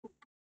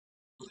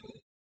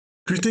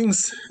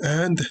Greetings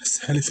and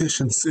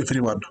salutations,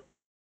 everyone.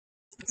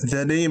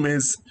 The name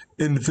is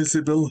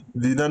Invisible,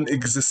 the non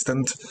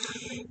existent,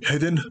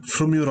 hidden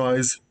from your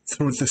eyes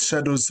through the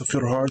shadows of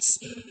your hearts.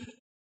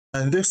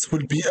 And this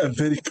will be a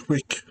very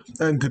quick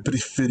and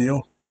brief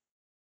video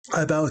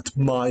about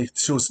my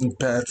chosen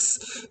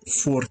paths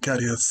for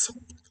careers.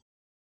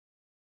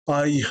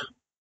 I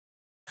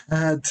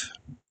had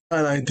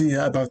an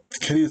idea about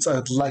careers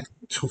I'd like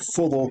to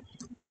follow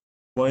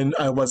when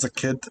I was a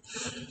kid,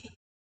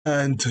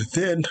 and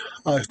then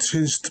I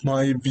changed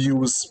my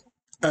views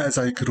as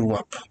I grew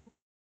up.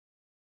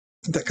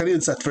 The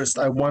careers at first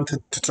I wanted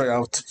to try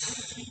out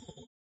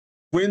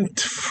went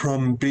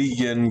from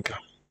being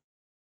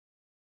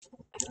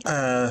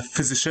a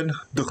physician,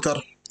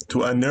 doctor,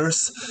 to a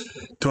nurse,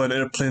 to an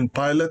airplane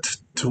pilot,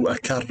 to a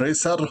car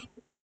racer,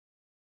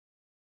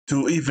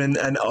 to even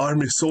an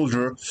army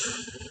soldier.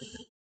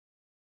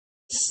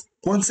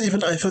 Once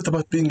even I thought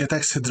about being a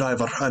taxi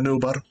driver, an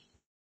Uber.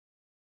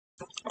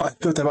 I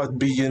thought about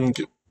being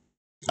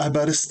a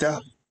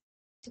barista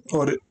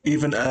or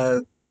even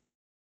a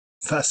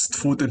fast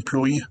food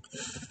employee.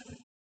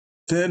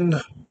 Then,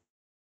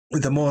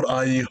 the more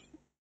I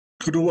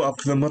grew up,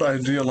 the more I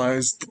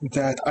realized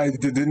that I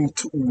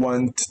didn't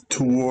want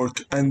to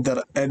work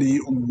under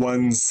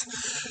anyone's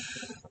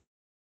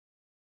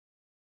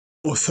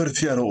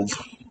authority at all.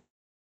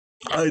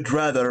 I'd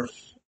rather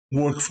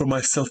work for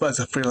myself as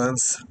a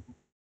freelance,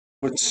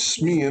 which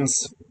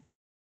means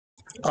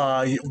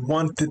I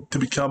wanted to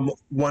become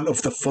one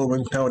of the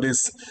following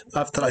nowadays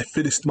after I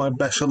finished my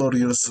bachelor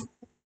years.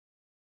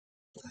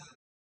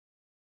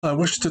 I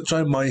wish to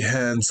try my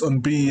hands on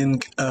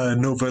being a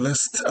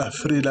novelist, a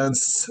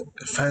freelance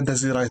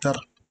fantasy writer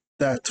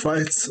that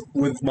writes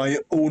with my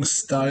own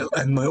style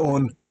and my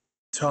own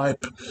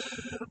type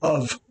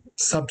of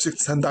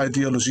subjects and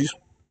ideology.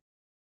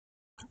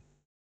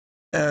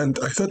 And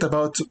I thought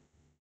about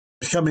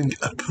becoming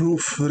a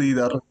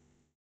proofreader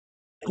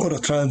or a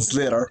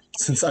translator,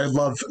 since I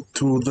love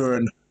to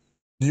learn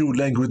new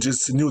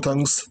languages, new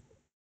tongues,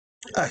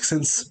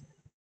 accents,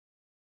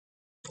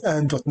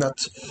 and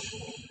whatnot.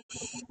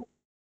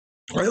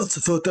 I also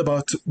thought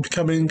about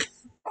becoming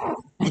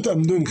what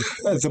I'm doing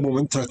at the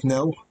moment right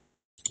now,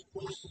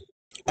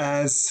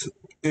 as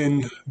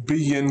in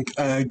being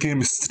a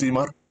game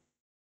streamer.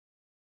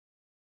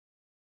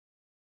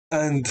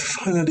 And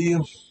finally,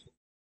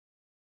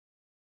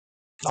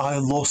 I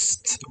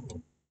lost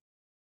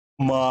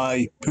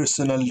my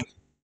personal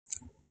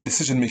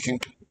decision making,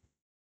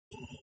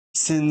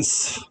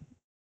 since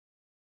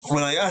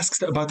when I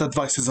asked about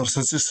advices or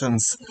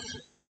suggestions,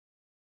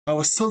 I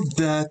was told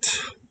that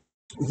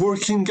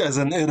working as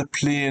an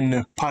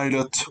airplane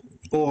pilot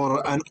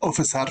or an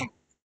officer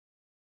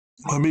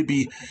or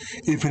maybe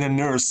even a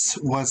nurse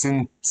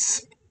wasn't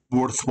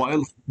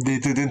worthwhile. They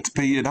didn't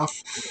pay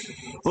enough.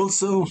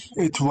 Also,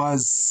 it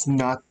was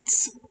not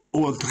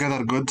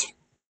altogether good,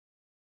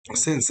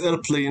 since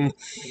airplane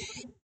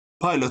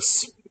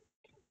pilots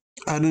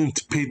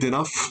aren't paid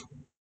enough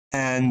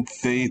and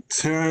they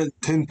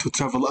tend to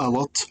travel a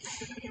lot.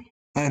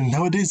 And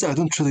nowadays, I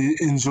don't really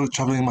enjoy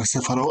traveling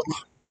myself at all.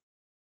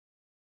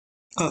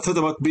 I thought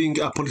about being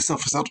a police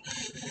officer,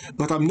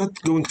 but I'm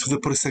not going to the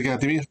police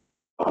academy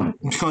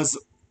because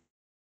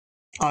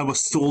I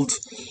was told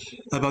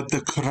about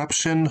the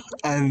corruption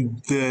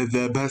and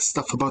the bad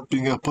stuff about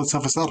being a police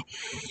officer,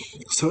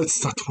 so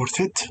it's not worth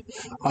it.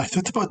 I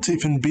thought about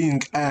even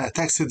being a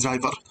taxi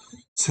driver,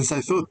 since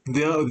I thought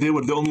they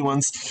were the only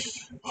ones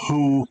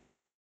who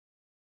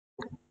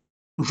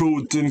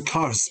rode in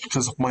cars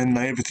because of my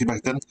naivety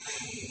back then.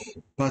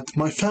 But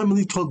my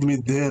family told me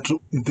that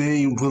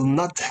they will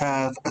not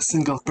have a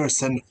single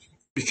person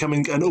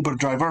becoming an Uber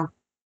driver.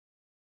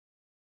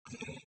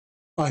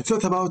 I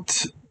thought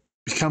about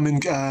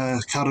becoming a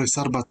car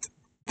racer, but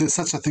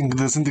such a thing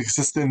doesn't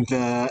exist in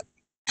the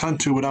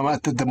country where I'm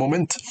at the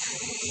moment.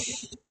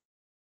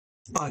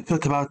 I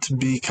thought about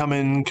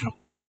becoming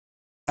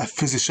a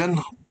physician.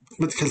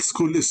 Medical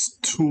school is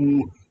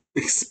too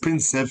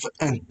expensive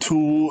and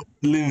too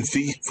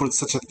lengthy for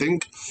such a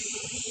thing.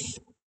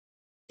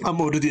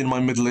 I'm already in my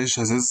middle age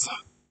as is.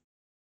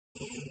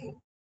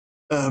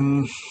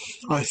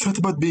 I thought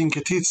about being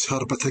a teacher,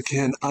 but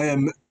again, I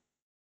am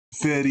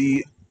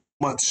very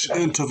much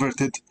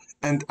introverted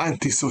and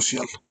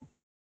antisocial.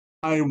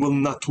 I will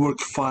not work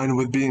fine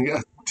with being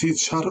a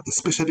teacher,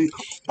 especially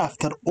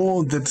after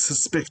all the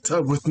disrespect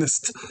I've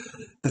witnessed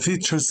the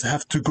teachers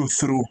have to go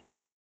through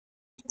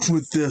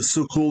with the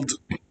so-called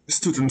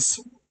students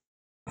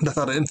that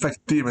are in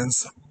fact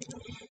demons.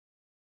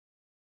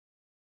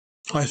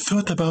 I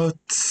thought about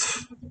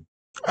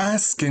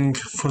asking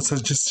for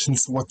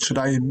suggestions. What should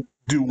I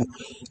do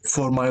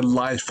for my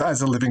life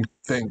as a living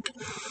thing?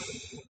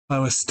 I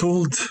was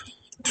told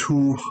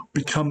to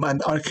become an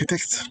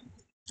architect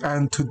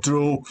and to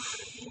draw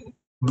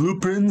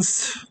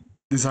blueprints,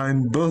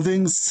 design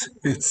buildings,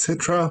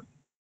 etc.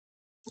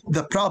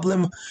 The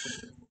problem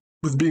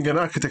with being an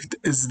architect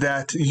is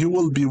that you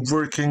will be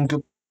working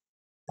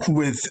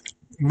with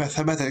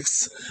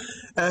mathematics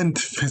and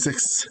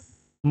physics,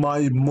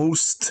 my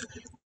most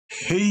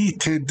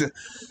hated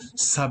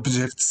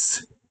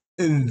subjects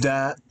in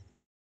the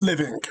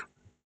living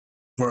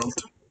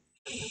world.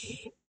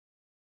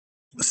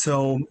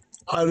 So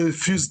I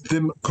refused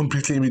them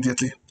completely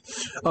immediately.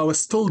 I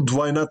was told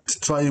why not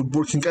try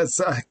working as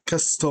a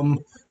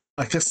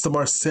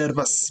customer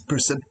service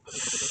person.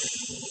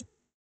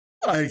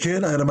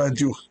 Again, I remind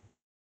you,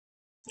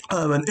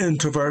 I'm an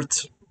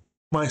introvert.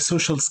 My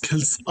social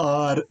skills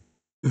are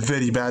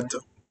very bad,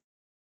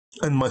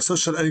 and my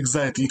social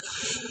anxiety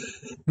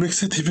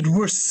makes it even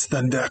worse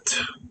than that.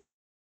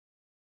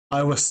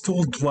 I was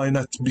told why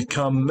not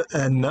become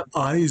an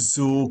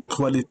ISO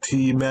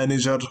quality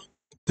manager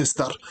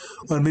tester,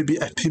 or maybe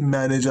a team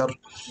manager,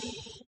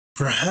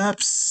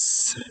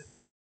 perhaps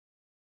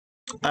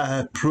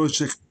a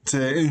project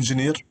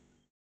engineer.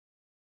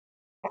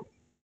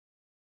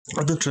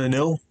 I don't really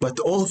know, but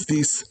all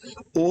the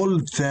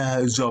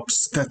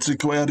jobs that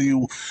require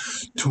you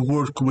to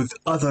work with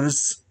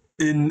others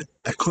in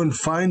a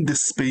confined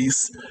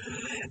space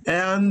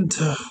and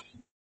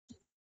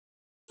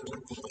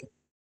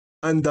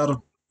under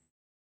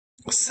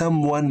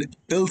someone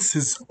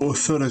else's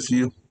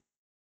authority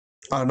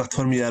are not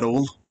for me at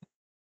all.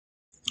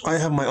 I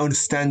have my own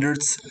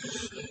standards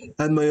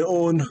and my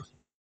own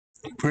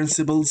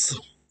principles.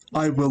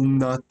 I will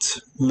not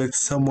let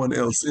someone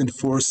else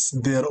enforce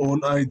their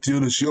own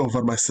ideology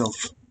over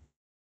myself.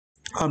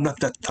 I'm not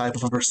that type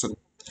of a person.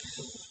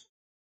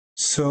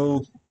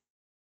 So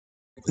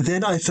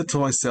then I thought to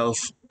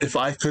myself, if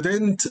I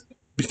couldn't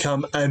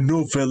become a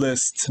novel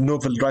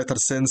writer,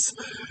 since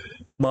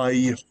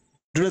my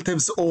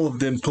relatives, all of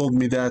them told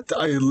me that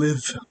I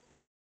live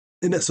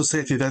in a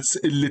society that's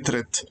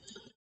illiterate.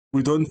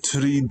 We don't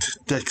read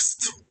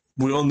text,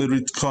 we only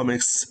read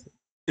comics,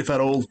 if at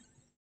all.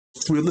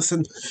 We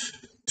listen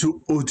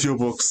to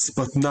audiobooks,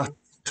 but not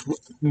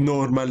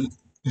normal,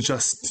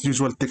 just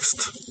usual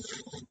text.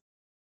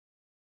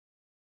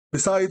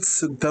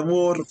 Besides, the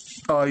more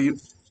I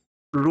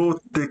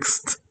wrote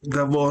text,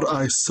 the more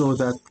I saw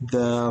that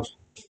the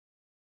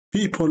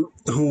people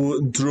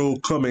who draw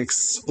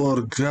comics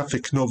or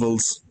graphic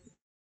novels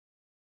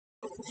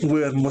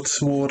were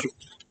much more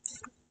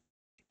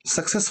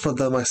successful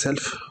than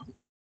myself.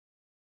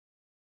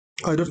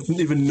 I don't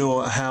even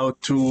know how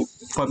to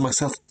find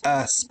myself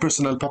as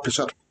personal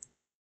publisher.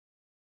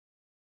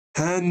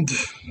 And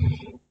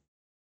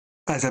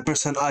as a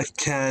person, I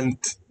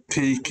can't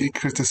take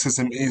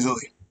criticism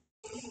easily.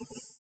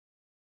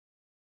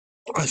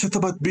 I thought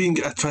about being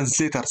a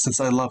translator, since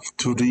I love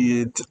to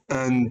read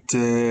and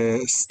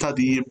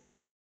study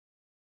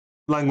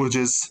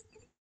languages,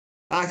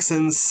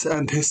 accents,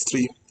 and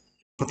history.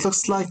 But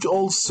looks like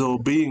also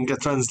being a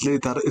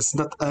translator is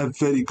not a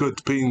very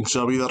good paying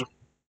job either.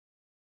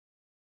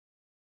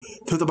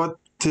 Thought about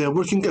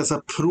working as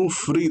a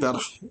proofreader,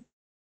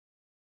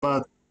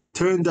 but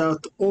turned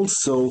out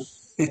also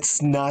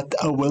it's not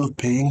a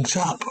well-paying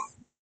job.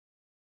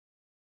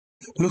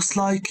 Looks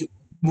like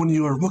when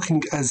you are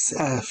working as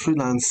a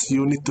freelance,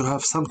 you need to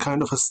have some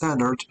kind of a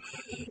standard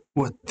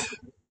what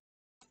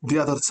the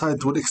other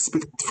side would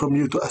expect from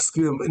you to ask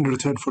them in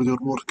return for your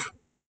work.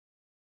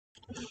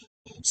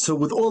 So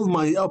with all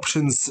my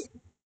options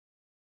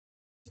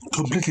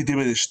completely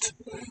diminished,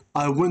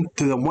 I went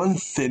to the one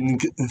thing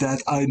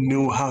that I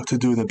knew how to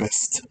do the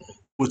best,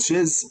 which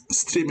is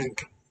streaming.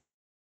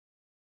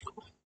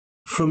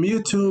 From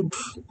YouTube,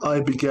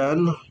 I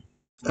began,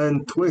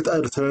 and to it I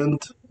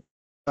returned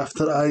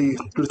after I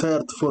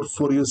retired for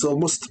 4 years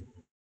almost.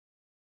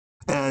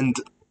 And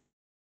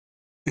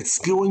it's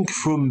going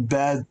from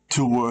bad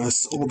to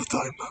worse all the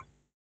time.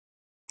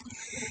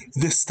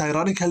 This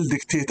tyrannical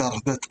dictator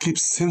that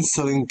keeps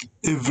censoring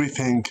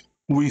everything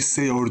we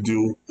say or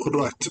do or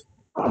write.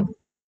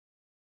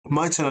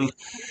 My channel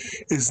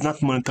is not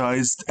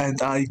monetized,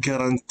 and I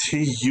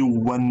guarantee you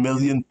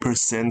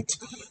 1,000,000%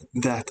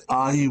 that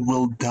I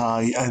will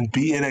die and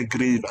be in a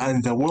grave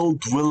and the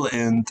world will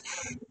end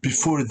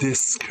before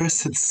this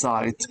cursed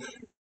site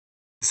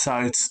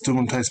decides to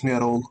monetize me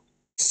at all.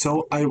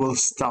 So I will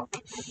stop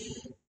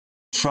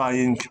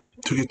trying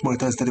to get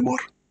monetized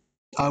anymore.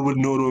 I will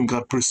no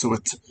longer pursue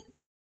it.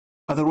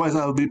 Otherwise,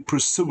 I will be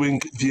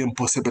pursuing the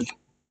impossible.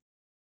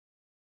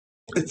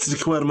 Its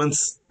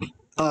requirements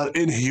are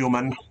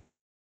inhuman,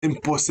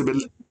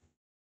 impossible,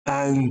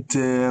 and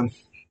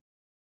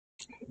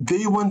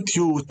they want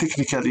you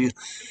technically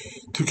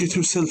to get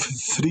yourself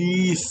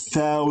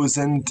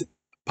 3,000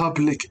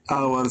 public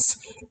hours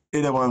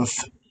in a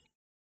month.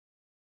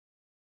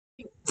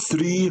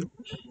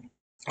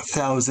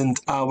 3,000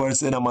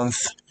 hours in a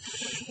month.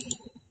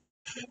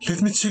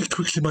 Let me check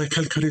quickly my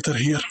calculator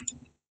here.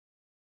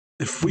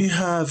 If we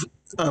have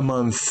a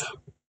month,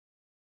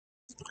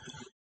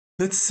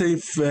 let's say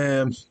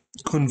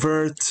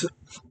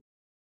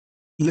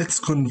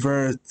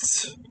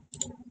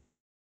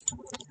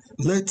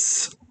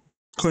let's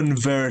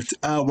convert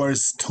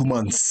hours to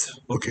months,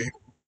 okay?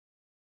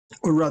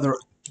 Or rather,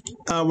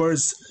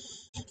 hours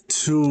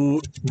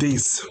to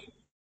days.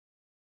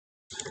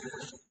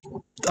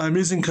 I'm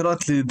using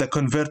currently the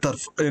converter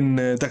in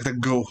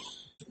DuckDuckGo.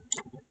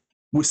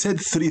 We said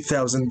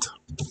 3,000.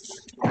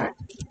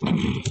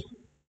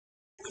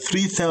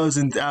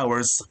 3,000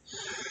 hours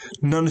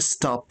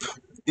non-stop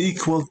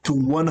equal to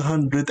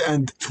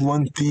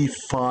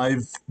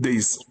 125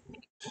 days.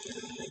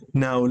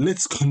 Now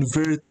let's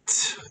convert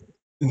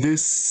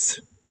this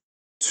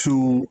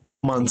to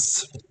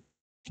months.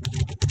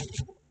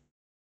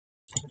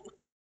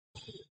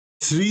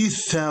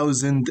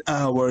 3,000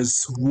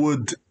 hours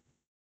would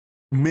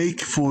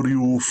make for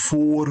you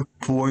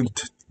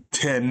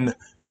 4.10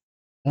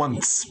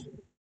 months,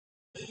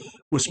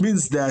 which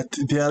means that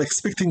they are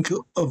expecting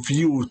of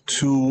you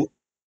to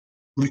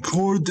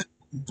record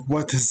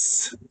what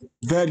is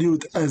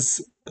valued as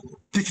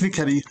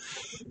technically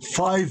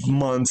 5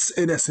 months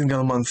in a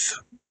single month.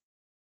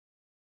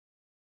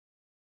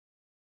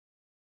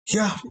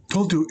 Yeah,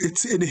 told you,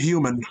 it's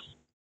inhuman.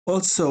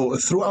 Also,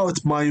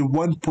 throughout my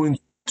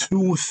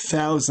 1.2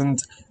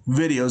 thousand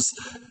videos,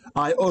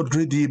 I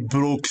already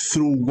broke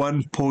through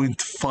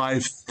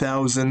 1.5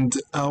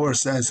 thousand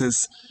hours as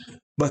is.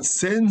 But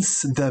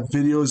since the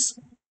videos,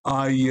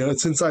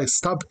 since I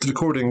stopped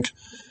recording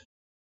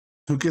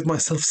to get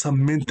myself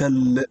some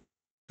mental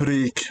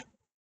break,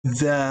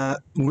 the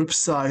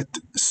website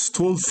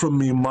stole from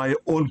me my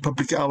own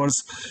public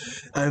hours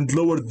and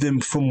lowered them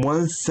from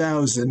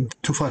 1,000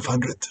 to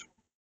 500.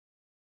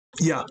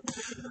 Yeah,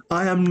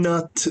 I am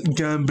not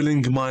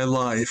gambling my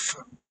life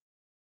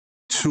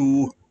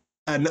to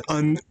an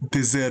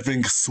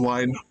undeserving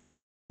swine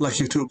like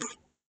YouTube.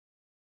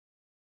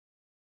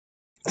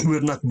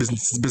 We're not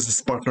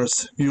business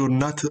partners. You're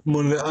not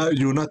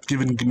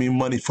giving me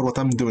money for what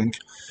I'm doing.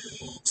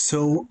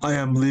 So I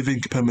am leaving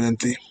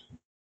permanently.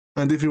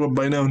 And everyone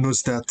by now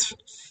knows that.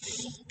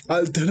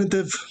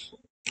 Alternative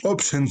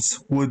options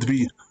would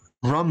be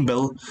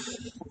Rumble,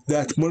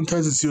 that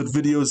monetizes your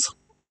videos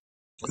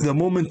the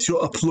moment you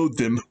upload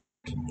them.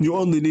 You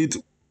only need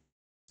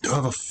to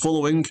have a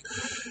following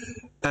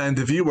and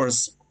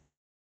viewers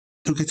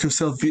to get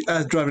yourself the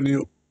ad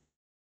revenue.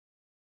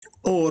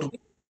 Or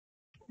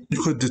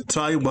you could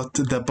try what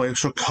the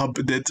Bioshock Hub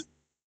did.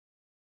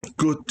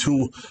 Go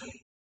to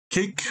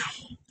Kick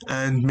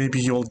and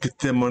maybe you'll get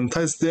them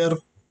monetized there.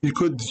 You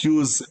could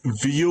use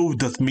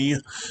View.me.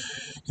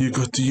 You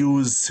could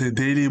use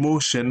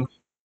Dailymotion.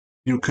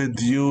 You could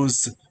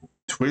use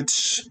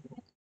Twitch,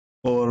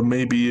 or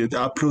maybe the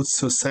Upload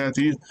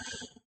Society,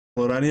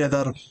 or any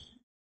other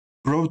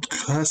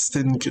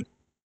broadcasting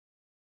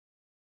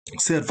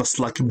service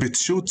like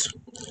BitChute.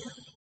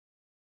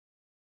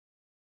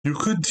 You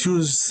could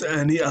use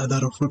any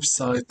other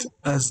website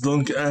as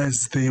long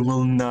as they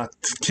will not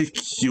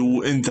kick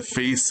you in the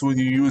face when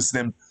you use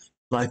them,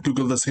 like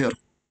Google does here.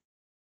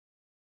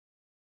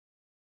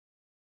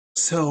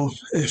 So,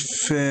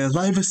 if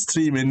live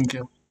streaming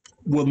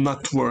will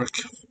not work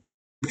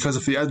because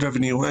of the ad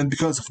revenue and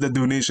because of the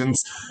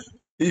donations,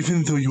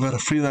 even though you are a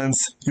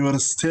freelance, you are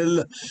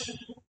still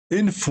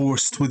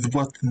enforced with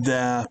what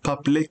the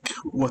public,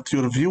 what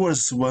your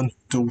viewers want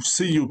to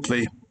see you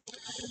play.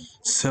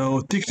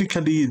 So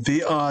technically,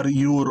 they are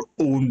your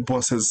own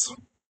bosses.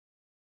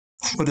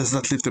 What does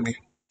that leave to me?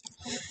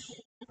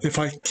 If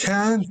I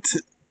can't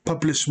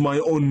publish my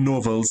own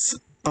novels,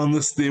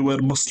 unless they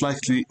were most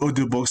likely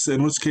audiobooks,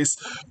 in which case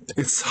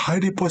it's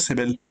highly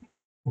possible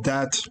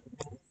that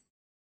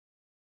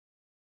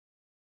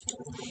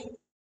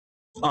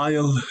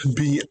I'll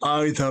be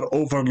either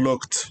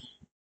overlooked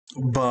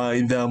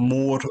by the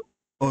more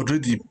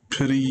already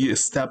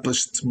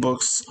pre-established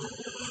books,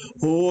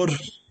 or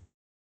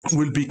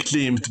will be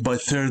claimed by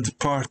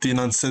third-party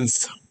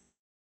nonsense.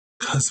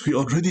 Because we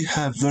already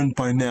have learned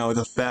by now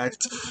the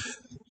fact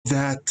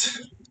that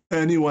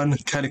anyone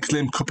can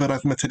claim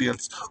copyright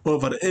materials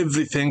over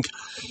everything,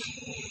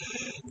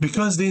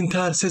 because the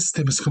entire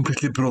system is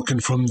completely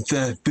broken from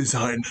the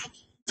design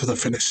to the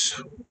finish.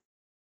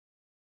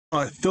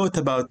 I thought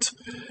about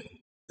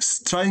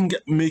trying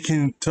to make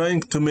an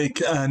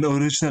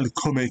original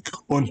comic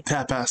on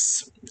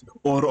Tapas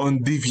or on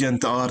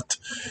DeviantArt,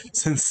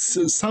 since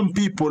some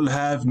people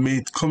have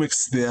made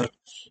comics there,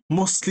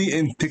 mostly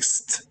in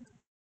text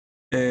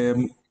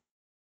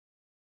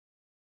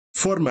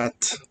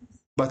format,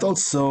 but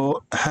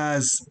also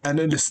has an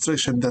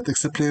illustration that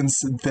explains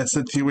the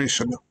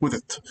situation with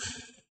it.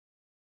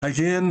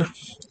 Again,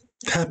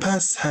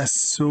 Tapas has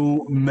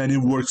so many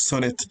works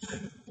on it,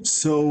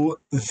 so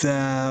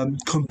the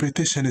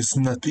competition is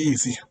not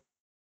easy.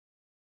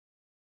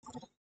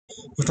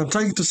 What I'm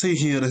trying to say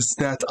here is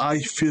that I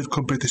fear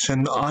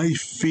competition, I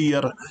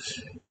fear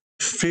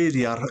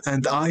failure,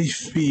 and I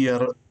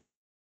fear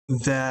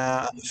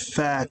the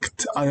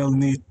fact I'll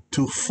need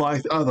to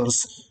fight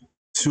others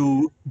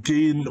to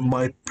gain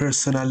my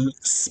personal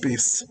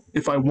space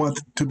if I want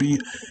to be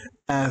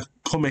a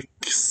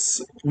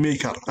comics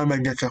maker, a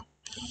mangaka.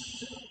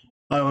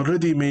 I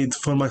already made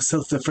for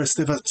myself the first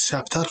ever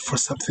chapter for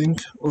something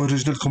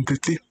original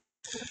completely,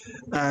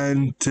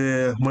 and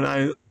when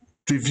I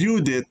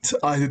reviewed it,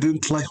 I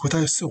didn't like what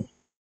I saw,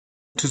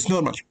 which is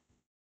normal.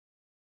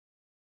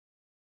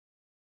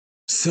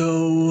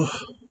 So,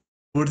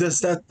 where does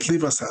that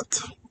leave us at?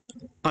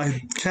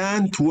 I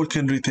can't work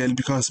in retail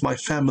because my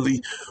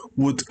family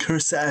would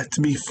curse at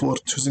me for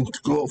choosing to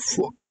go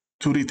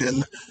to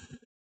retail.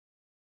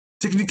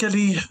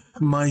 Technically,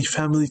 my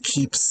family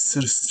keeps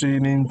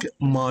restraining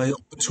my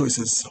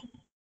choices,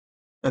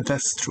 and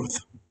that's the truth.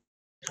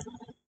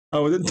 I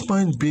wouldn't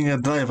mind being a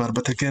driver,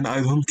 but again,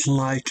 I don't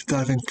like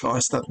driving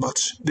cars that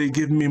much. They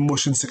give me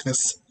motion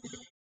sickness.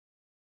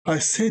 I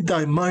said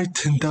I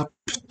might end up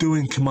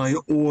doing my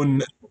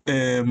own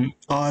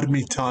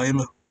army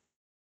time,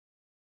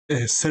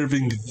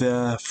 serving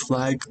the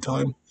flag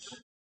time,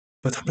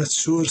 but I'm not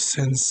sure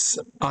since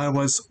I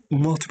was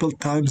multiple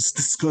times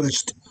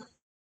discouraged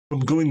from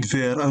going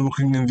there and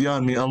working in the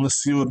army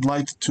unless you would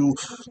like to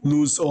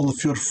lose all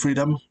of your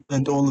freedom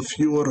and all of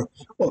your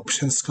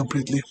options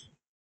completely.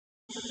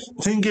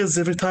 Thing is,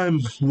 every time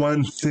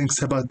one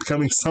thinks about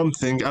becoming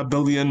something, a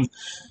billion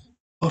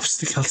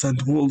obstacles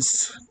and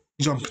walls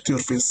jump to your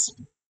face.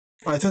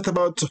 I thought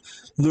about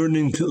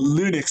learning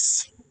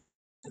Linux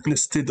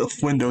instead of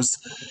Windows,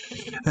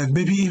 and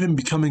maybe even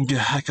becoming a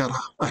hacker,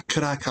 a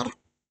cracker,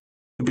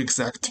 to be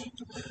exact.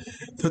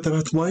 Thought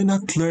about why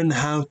not learn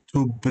how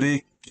to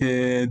break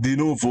de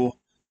novo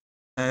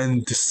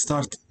and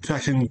start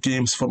cracking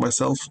games for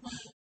myself.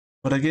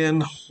 But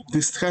again,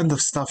 this kind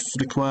of stuff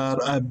require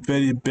a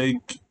very big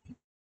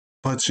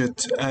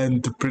budget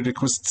and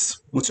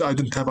prerequisites, which I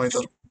don't have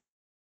either.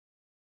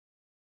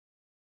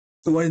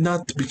 Why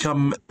not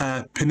become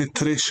a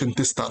penetration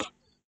tester,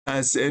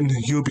 as in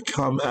you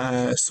become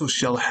a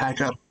social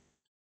hacker?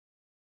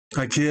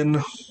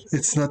 Again,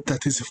 it's not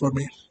that easy for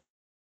me.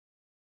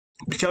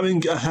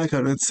 Becoming a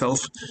hacker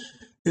itself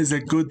is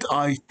a good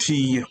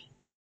IT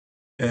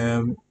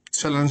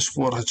challenge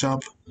for a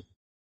job,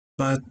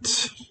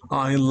 but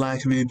I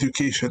lack the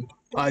education.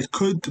 I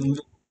could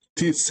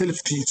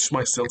self-teach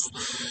myself,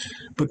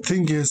 but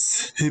thing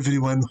is,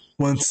 everyone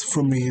wants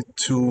from me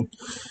to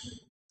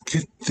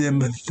get them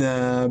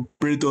the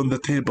bread on the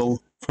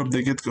table from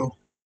the get-go.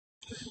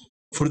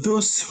 For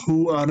those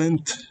who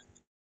aren't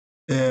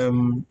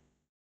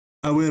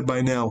aware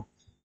by now,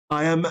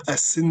 I am a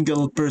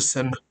single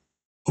person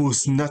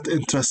who's not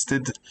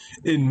interested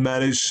in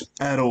marriage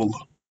at all.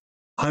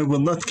 I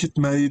will not get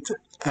married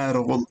at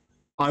all.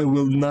 I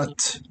will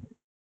not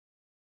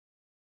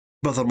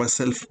bother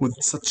myself with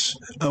such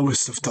a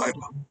waste of time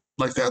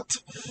like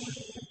that,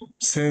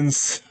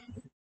 since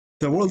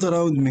the world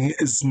around me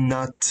is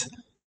not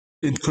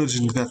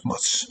encouraging that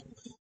much.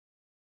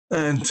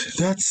 And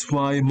that's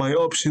why my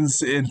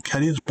options in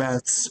career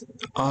paths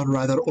are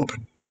rather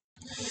open.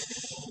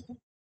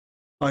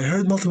 I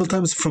heard multiple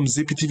times from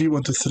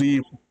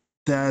ZPTV123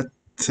 that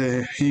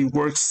he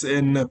works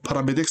in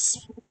paramedics.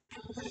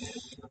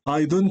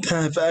 I don't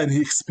have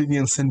any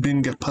experience in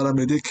being a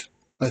paramedic.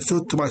 I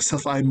thought to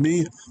myself I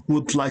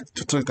would like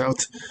to try it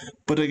out,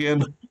 but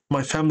again,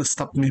 my family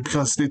stopped me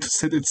because they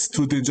said it's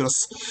too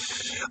dangerous.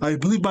 I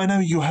believe by now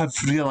you have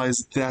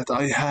realized that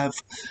I have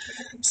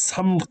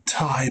some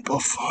type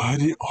of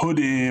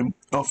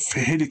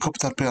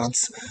helicopter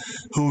parents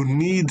who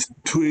need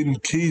to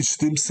engage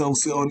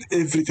themselves on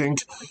everything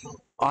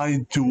I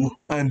do,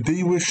 and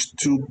they wish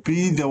to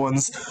be the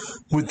ones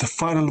with the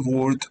final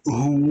word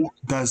who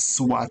does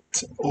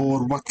what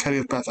or what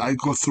career path I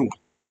go through.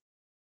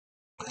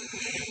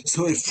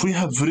 So if we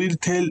have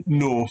retail,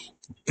 no.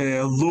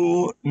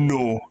 Law,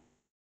 no.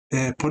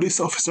 Police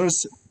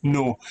officers,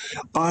 no.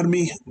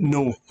 Army,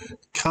 no.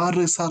 Car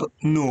racer,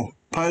 no.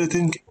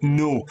 Piloting,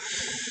 no.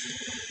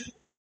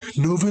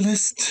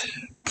 Novelist,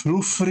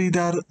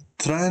 proofreader,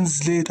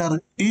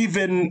 translator,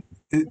 even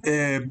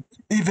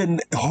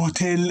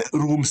hotel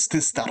rooms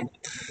tester.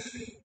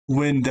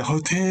 When the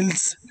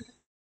hotels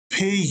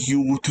pay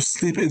you to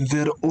sleep in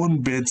their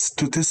own beds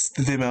to test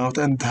them out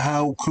and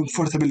how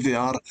comfortable they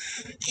are,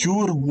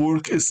 your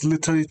work is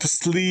literally to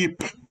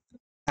sleep.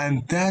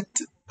 And that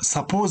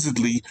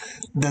supposedly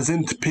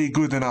doesn't pay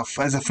good enough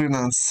as a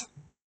freelance.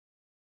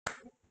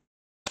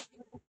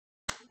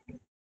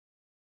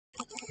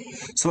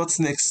 So what's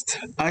next?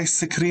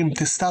 Ice cream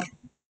tester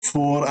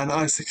for an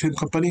ice cream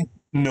company?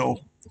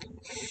 No.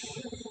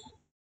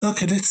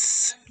 Okay,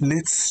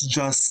 let's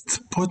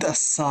just put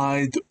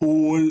aside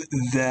all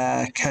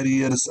the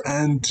careers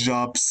and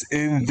jobs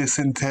in this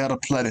entire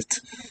planet,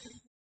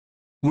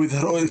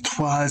 whether it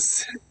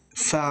was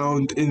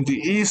found in the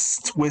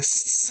east,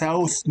 west,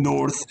 south,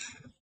 north,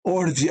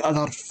 or the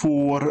other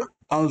four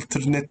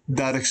alternate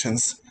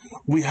directions.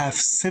 We have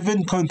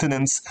 7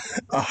 continents,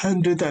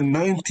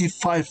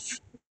 195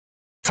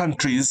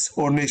 countries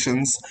or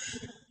nations,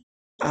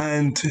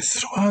 and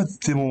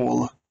throughout them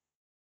all,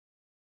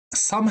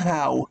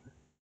 somehow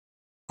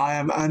I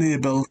am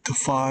unable to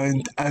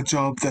find a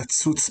job that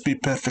suits me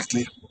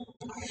perfectly.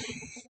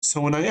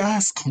 So when I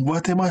ask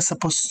what am I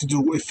supposed to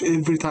do if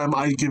every time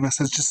I give a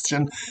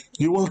suggestion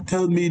you will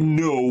tell me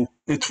no,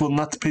 it will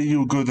not pay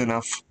you good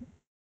enough,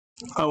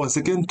 I was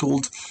again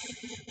told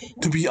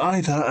to be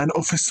either an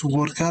office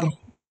worker,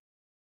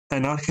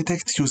 an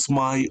architect, use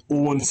my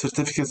own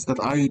certificates that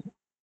I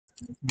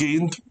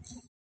gained,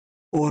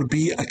 or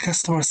be a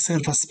customer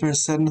service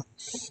person,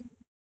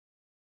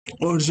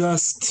 or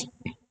just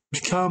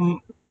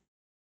become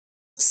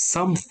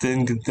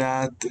something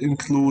that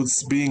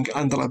includes being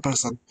under a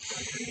person.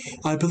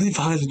 I believe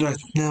highly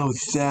right now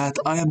that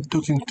I am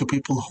talking to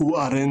people who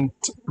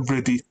aren't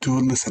ready to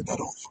listen at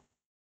all.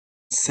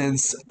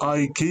 Since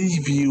I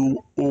gave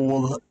you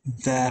all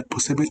the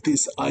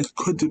possibilities, I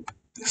could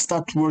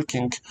start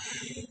working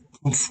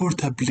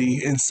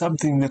comfortably in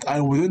something that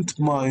I wouldn't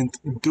mind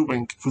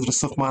doing for the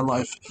rest of my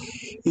life.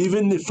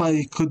 Even if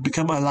I could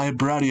become a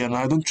librarian,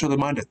 I don't really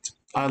mind it.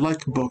 I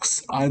like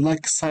books, I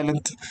like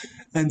silent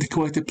and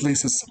quiet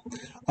places.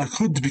 I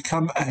could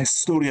become a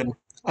historian,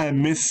 a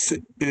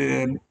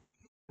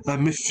a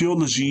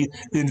mythology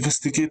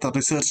investigator,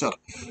 researcher.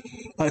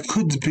 I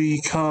could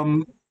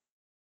become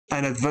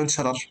an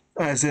adventurer,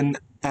 as in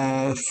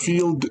a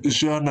field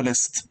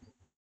journalist,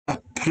 a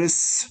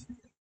press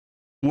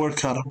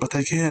worker. But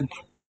again,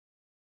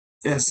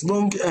 as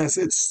long as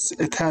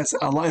it has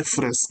a life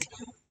risk,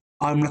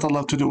 I'm not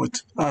allowed to do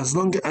it. As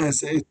long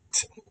as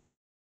it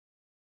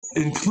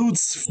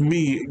includes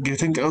me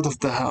getting out of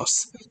the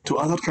house to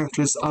other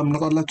countries, I'm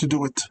not allowed to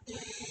do it.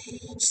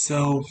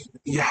 So,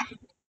 yeah,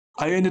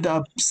 I ended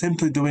up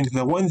simply doing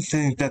the one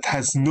thing that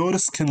has no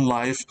risk in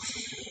life,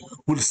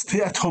 will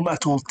stay at home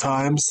at all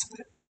times,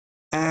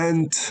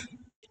 and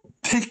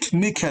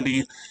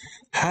technically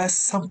has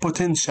some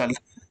potential,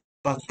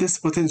 but this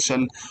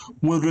potential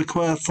will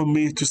require for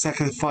me to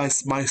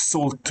sacrifice my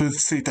soul to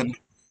Satan,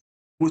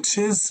 which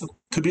is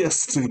to be a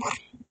streamer,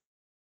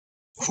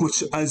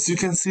 which, as you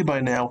can see by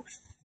now,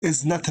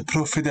 is not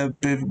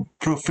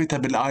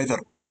profitable either,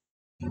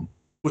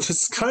 which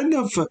is kind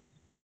of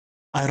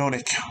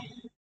ironic,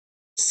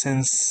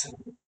 since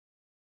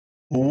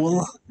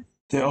all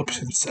the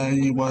options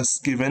I was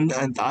given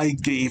and I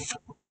gave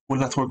will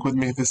not work with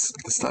me this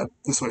time,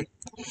 this way.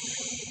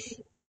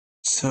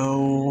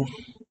 So,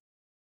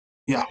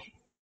 yeah,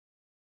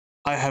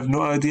 I have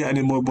no idea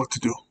anymore what to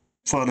do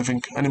for a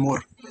living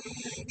anymore.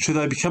 Should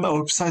I become a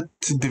website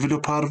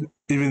developer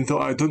even though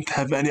I don't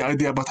have any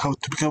idea about how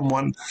to become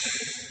one?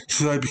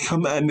 Should I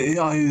become an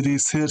AI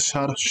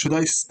researcher? Should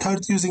I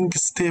start using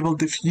Stable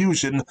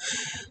Diffusion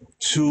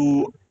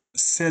to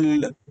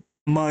sell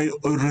my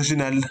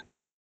original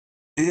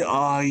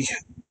AI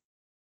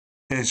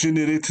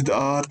generated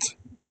art?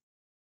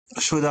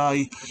 Should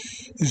I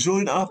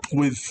join up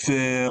with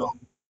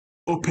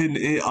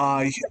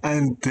OpenAI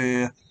and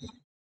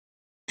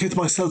get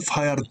myself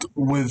hired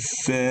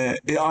with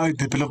AI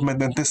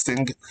development and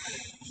testing?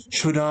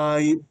 Should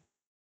I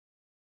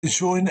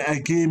join a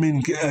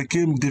game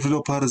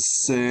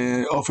developer's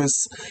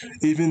office,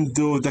 even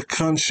though the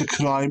crunch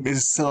crime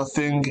is still a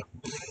thing?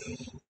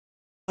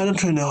 I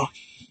don't really know.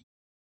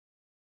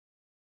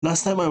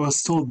 Last time I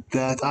was told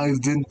that I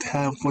didn't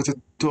have what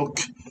it took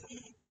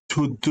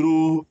to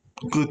draw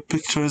good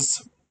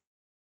pictures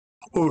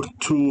or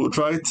to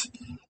write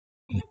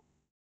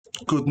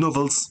good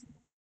novels.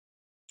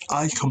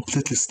 I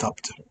completely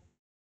stopped.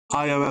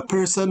 I am a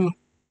person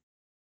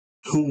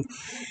who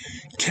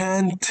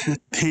can't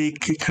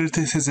take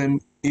criticism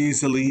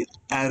easily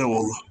at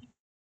all.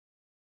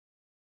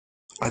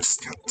 I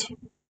just can't.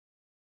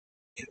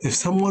 If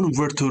someone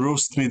were to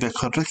roast me the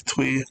correct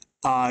way,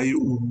 I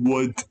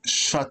would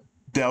shut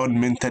down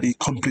mentally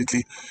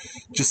completely,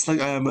 just like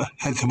I am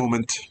at the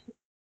moment.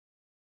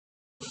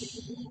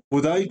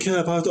 Would I care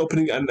about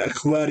opening an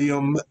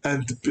aquarium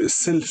and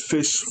sell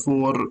fish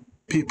for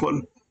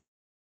people?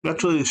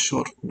 Not really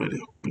sure,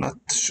 really. Not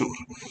sure.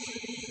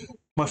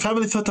 My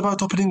family thought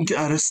about opening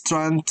a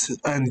restaurant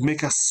and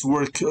make us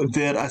work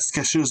there as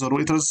cashiers or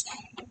waiters.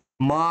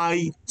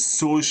 My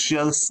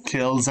social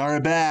skills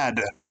are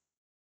bad.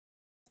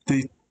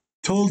 They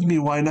told me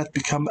why not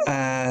become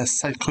a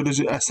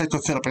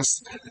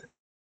psychotherapist.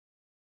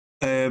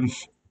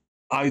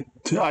 I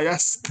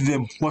asked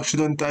them why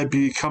shouldn't I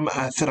become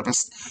a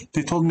therapist.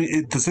 They told me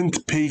it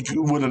doesn't pay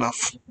well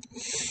enough.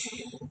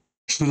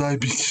 Should I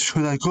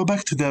go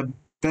back to the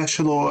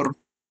bachelor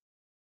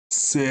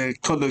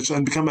college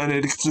and become an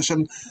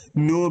electrician?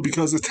 No,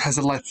 because it has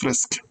a life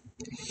risk.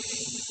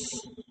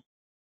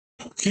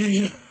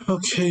 Okay.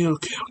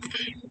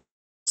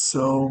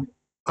 So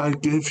I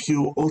gave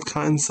you all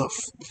kinds of.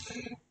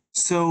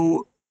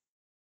 So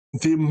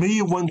they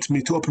may want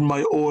me to open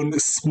my own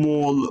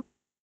small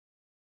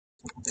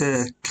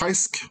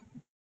kiosk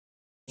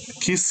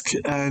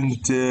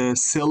and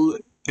sell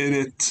in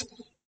it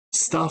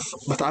stuff,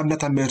 but I'm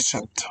not a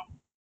merchant.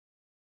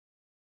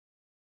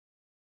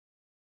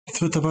 I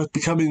thought about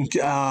becoming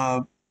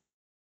a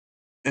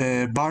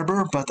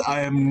barber, but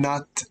I am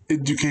not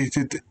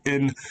educated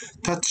in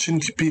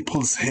touching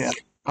people's hair.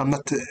 I'm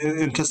not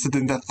interested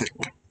in that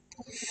thing.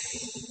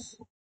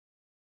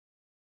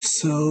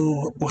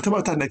 So, what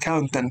about an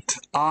accountant?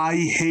 I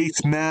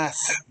hate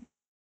math.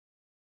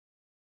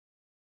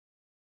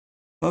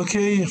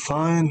 Okay,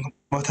 fine.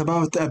 What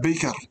about a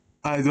baker?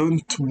 I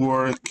don't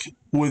work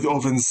with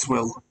ovens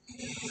well.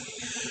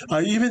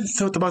 I even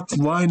thought about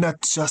why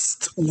not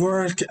just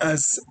work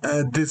as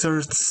a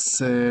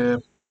desserts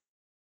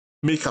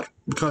maker,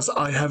 because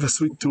I have a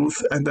sweet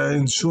tooth and I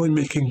enjoy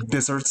making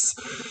desserts.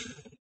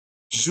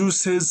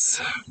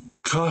 juices,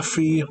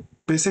 coffee,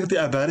 basically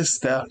a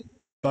barista,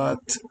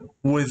 but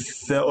with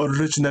the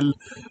original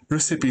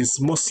recipes,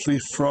 mostly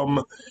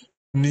from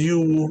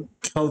new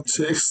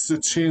culture,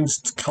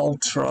 exchanged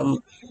cultural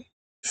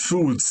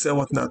foods and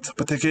whatnot.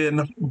 But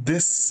again,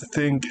 this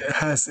thing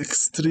has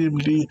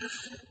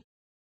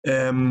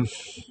um,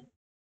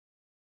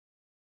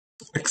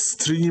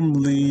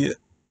 extremely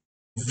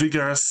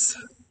vigorous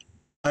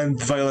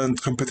and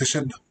violent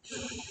competition.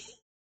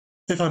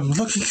 If I'm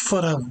looking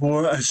for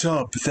a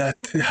job that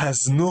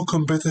has no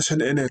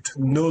competition in it,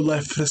 no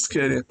life risk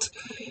in it,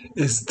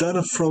 is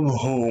done from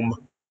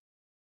home,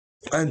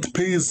 and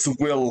pays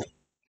well,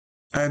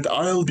 and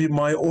I'll be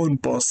my own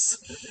boss,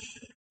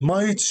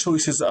 my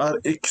choices are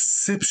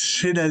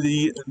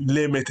exceptionally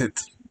limited.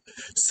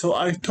 So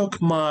I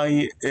took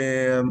my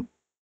CAT,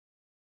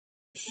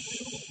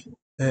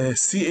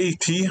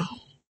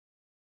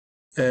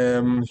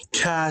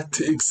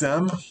 CAT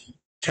exam,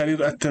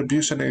 career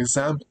attribution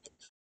exam.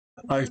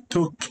 I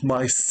took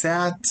my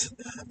SAT.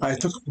 I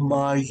took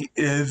my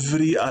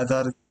every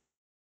other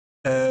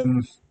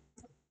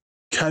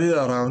career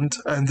around,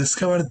 and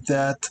discovered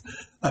that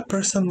a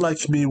person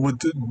like me would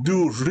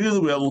do really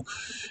well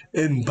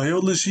in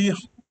biology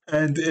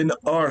and in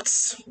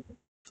arts,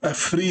 a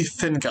free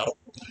thinker.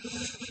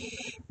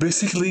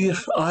 Basically,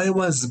 I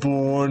was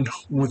born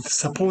with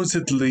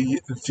supposedly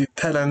the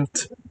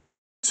talent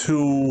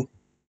to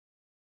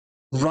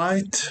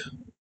write,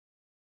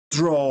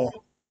 draw,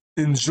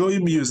 enjoy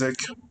music,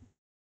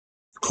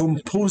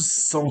 compose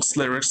songs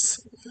lyrics,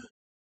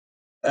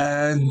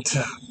 and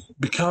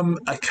become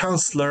a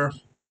counselor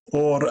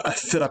or a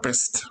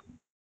therapist.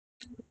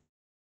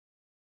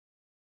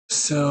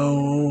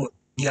 So,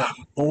 yeah,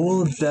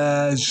 all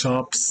the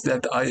jobs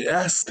that I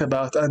asked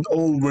about and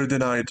all were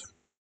denied.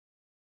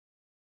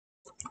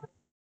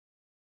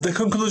 The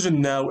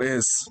conclusion now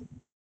is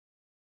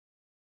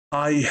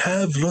I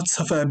have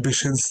lots of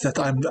ambitions that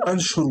I'm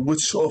unsure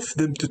which of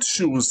them to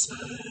choose,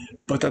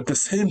 but at the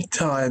same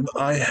time,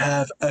 I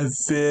have a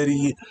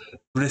very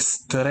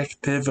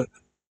restrictive,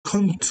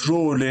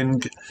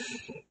 controlling,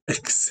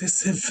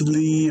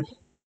 excessively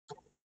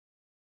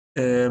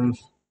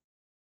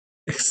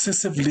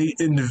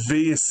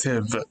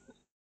invasive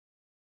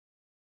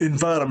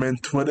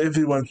environment where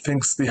everyone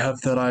thinks they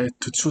have the right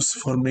to choose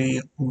for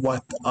me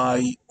what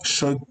I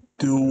should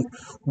do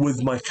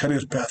with my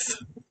career path.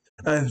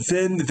 And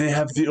then they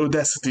have the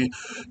audacity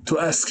to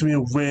ask me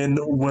when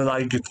will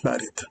I get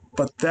married.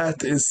 But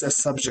that is a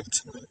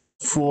subject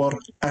for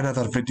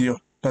another video,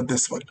 not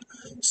this one.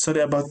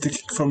 Sorry about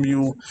taking from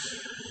you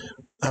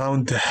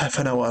around half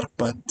an hour,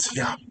 but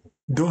yeah,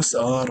 those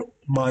are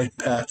my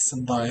paths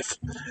in life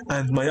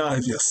and my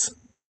ideas.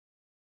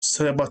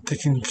 Sorry about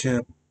taking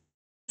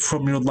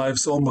from your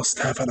lives almost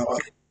half an hour.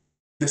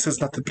 This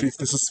is not a brief,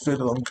 this is very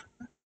long.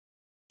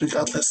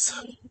 Regardless,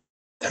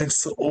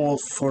 thanks all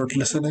for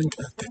listening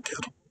and take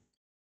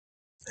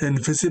care.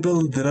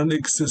 Invisible, the non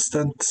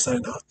existent,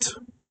 sign out.